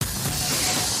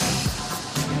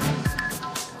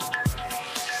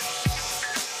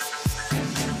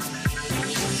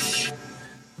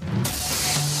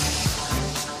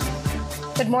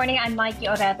Good morning, I'm Mikey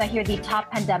Oreta. Here are the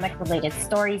top pandemic-related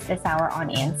stories this hour on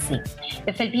ANC.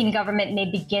 The Philippine government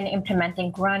may begin implementing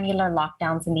granular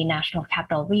lockdowns in the National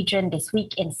Capital Region this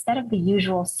week instead of the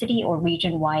usual city or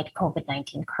region-wide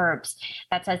COVID-19 curbs.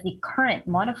 That's as the current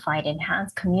modified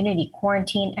enhanced community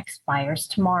quarantine expires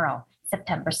tomorrow,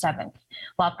 September 7th.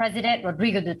 While President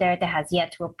Rodrigo Duterte has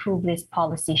yet to approve this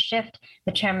policy shift,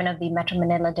 the chairman of the Metro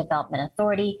Manila Development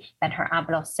Authority, Benhur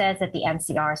Abalos, says that the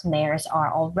NCR's mayors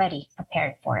are already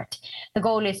preparing for it. The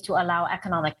goal is to allow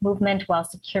economic movement while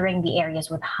securing the areas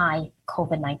with high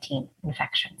COVID-19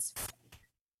 infections.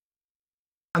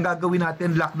 Ang gagawin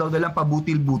natin, lockdown na lang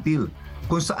pabutil-butil.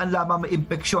 Kung saan lamang may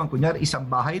impeksyon, kunyari isang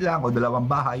bahay lang o dalawang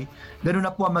bahay, ganoon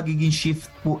na po ang magiging shift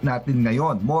po natin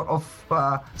ngayon. More of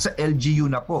sa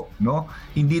LGU na po, no?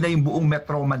 Hindi na yung buong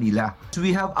Metro Manila. So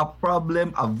we have a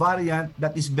problem, a variant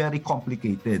that is very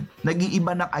complicated.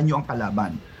 Nag-iiba ng anyo ang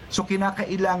kalaban. So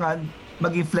kinakailangan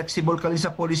maging flexible ka rin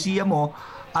sa polisiya mo,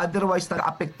 otherwise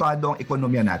na-apektado ang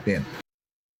ekonomiya natin.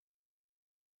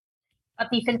 But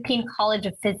the Philippine College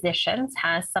of Physicians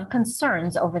has some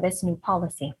concerns over this new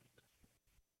policy.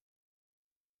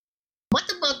 What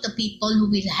about the people who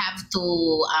will have to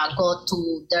go to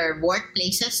their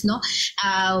workplaces, no?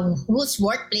 Whose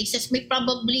workplaces may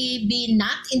probably be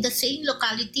not in the same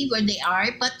locality where they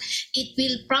are, but it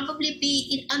will probably be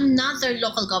in another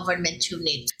local government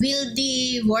unit. Will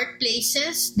the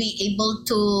workplaces be able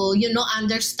to,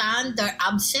 understand their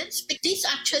absence? This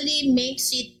actually makes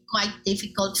it quite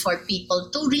difficult for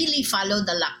people to really follow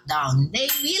the lockdown.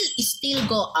 They will still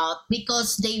go out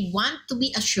because they want to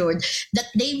be assured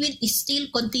that they will still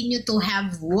continue to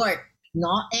have work.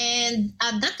 No, and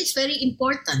that is very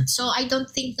important. So I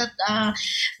don't think that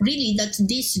really that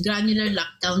these granular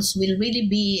lockdowns will really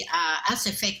be as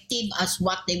effective as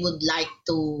what they would like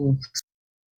to.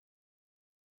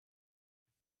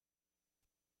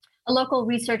 A local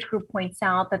research group points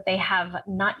out that they have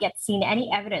not yet seen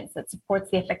any evidence that supports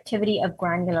the effectivity of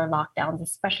granular lockdowns,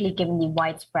 especially given the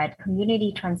widespread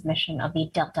community transmission of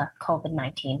the Delta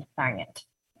COVID-19 variant.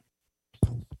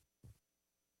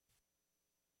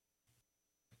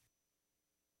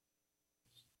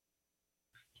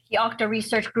 The Octa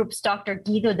Research Group's Dr.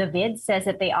 Guido David says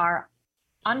that they are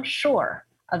unsure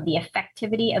of the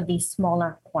effectivity of these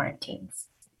smaller quarantines.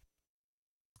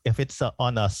 If it's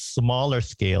on a smaller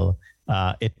scale,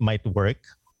 it might work.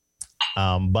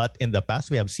 But in the past,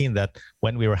 we have seen that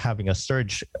when we were having a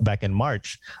surge back in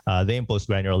March, they imposed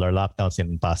granular lockdowns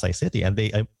in Pasay City, and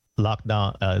they locked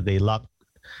down a lot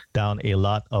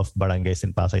of barangays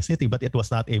in Pasay City, but it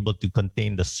was not able to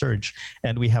contain the surge,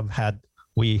 and we had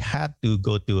to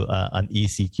go to an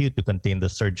ECQ to contain the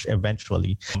surge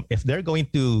eventually. If they're going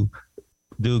to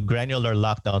do granular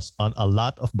lockdowns on a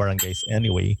lot of barangays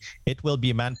anyway, it will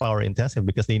be manpower intensive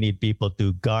because they need people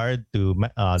to guard, to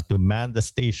man the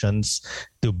stations,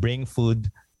 to bring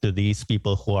food to these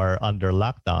people who are under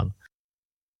lockdown.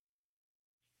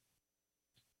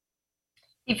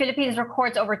 The Philippines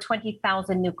records over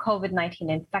 20,000 new COVID-19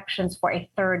 infections for a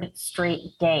third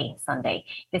straight day Sunday.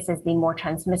 This as the more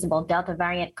transmissible Delta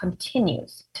variant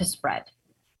continues to spread.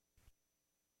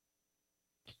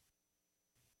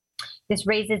 This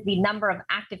raises the number of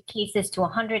active cases to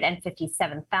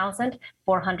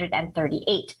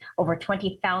 157,438. Over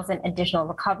 20,000 additional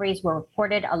recoveries were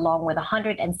reported, along with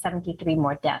 173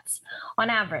 more deaths. On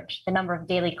average, the number of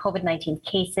daily COVID-19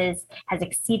 cases has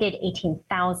exceeded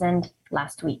 18,000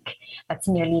 last week. That's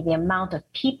nearly the amount of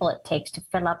people it takes to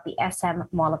fill up the SM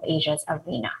Mall of Asia's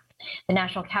arena. The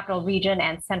National Capital Region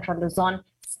and Central Luzon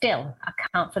still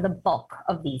account for the bulk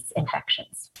of these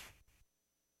infections.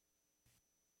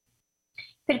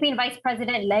 Philippine Vice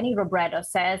President Leni Robredo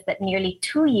says that nearly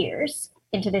 2 years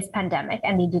into this pandemic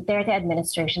and the Duterte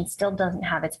administration still doesn't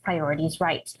have its priorities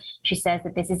right. She says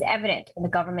that this is evident in the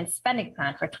government's spending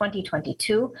plan for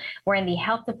 2022, wherein the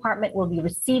health department will be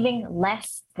receiving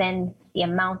less than the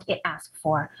amount it asked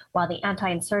for, while the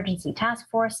anti-insurgency task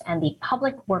force and the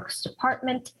public works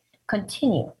department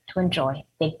continue to enjoy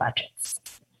big budgets.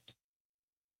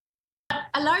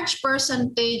 A large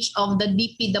percentage of the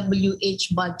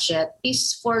DPWH budget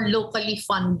is for locally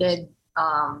funded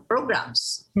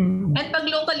programs. Mm-hmm. And pag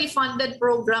locally funded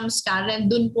programs, Karen,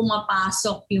 dun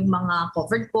pumapasok yung mga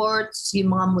covered courts,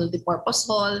 yung mga multipurpose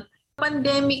hall.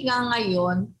 Pandemic nga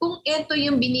ngayon, kung ito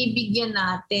yung binibigyan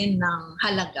natin ng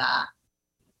halaga,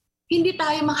 hindi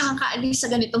tayo makakaalis sa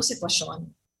ganitong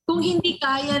sitwasyon. Kung hindi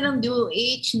kaya ng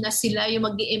DOH na sila yung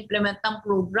mag-i-implement ng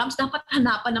programs, dapat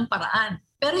hanapan ng paraan.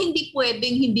 Pero hindi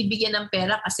pwedeng hindi bigyan ng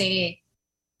pera kasi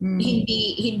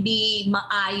hindi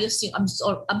maayos yung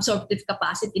absorptive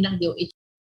capacity ng DOH.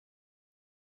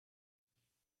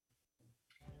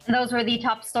 And those were the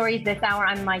top stories this hour.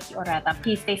 I'm Mikey Oreta.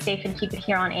 Please stay safe and keep it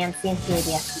here on ANC and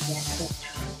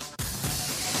CABS-CBN.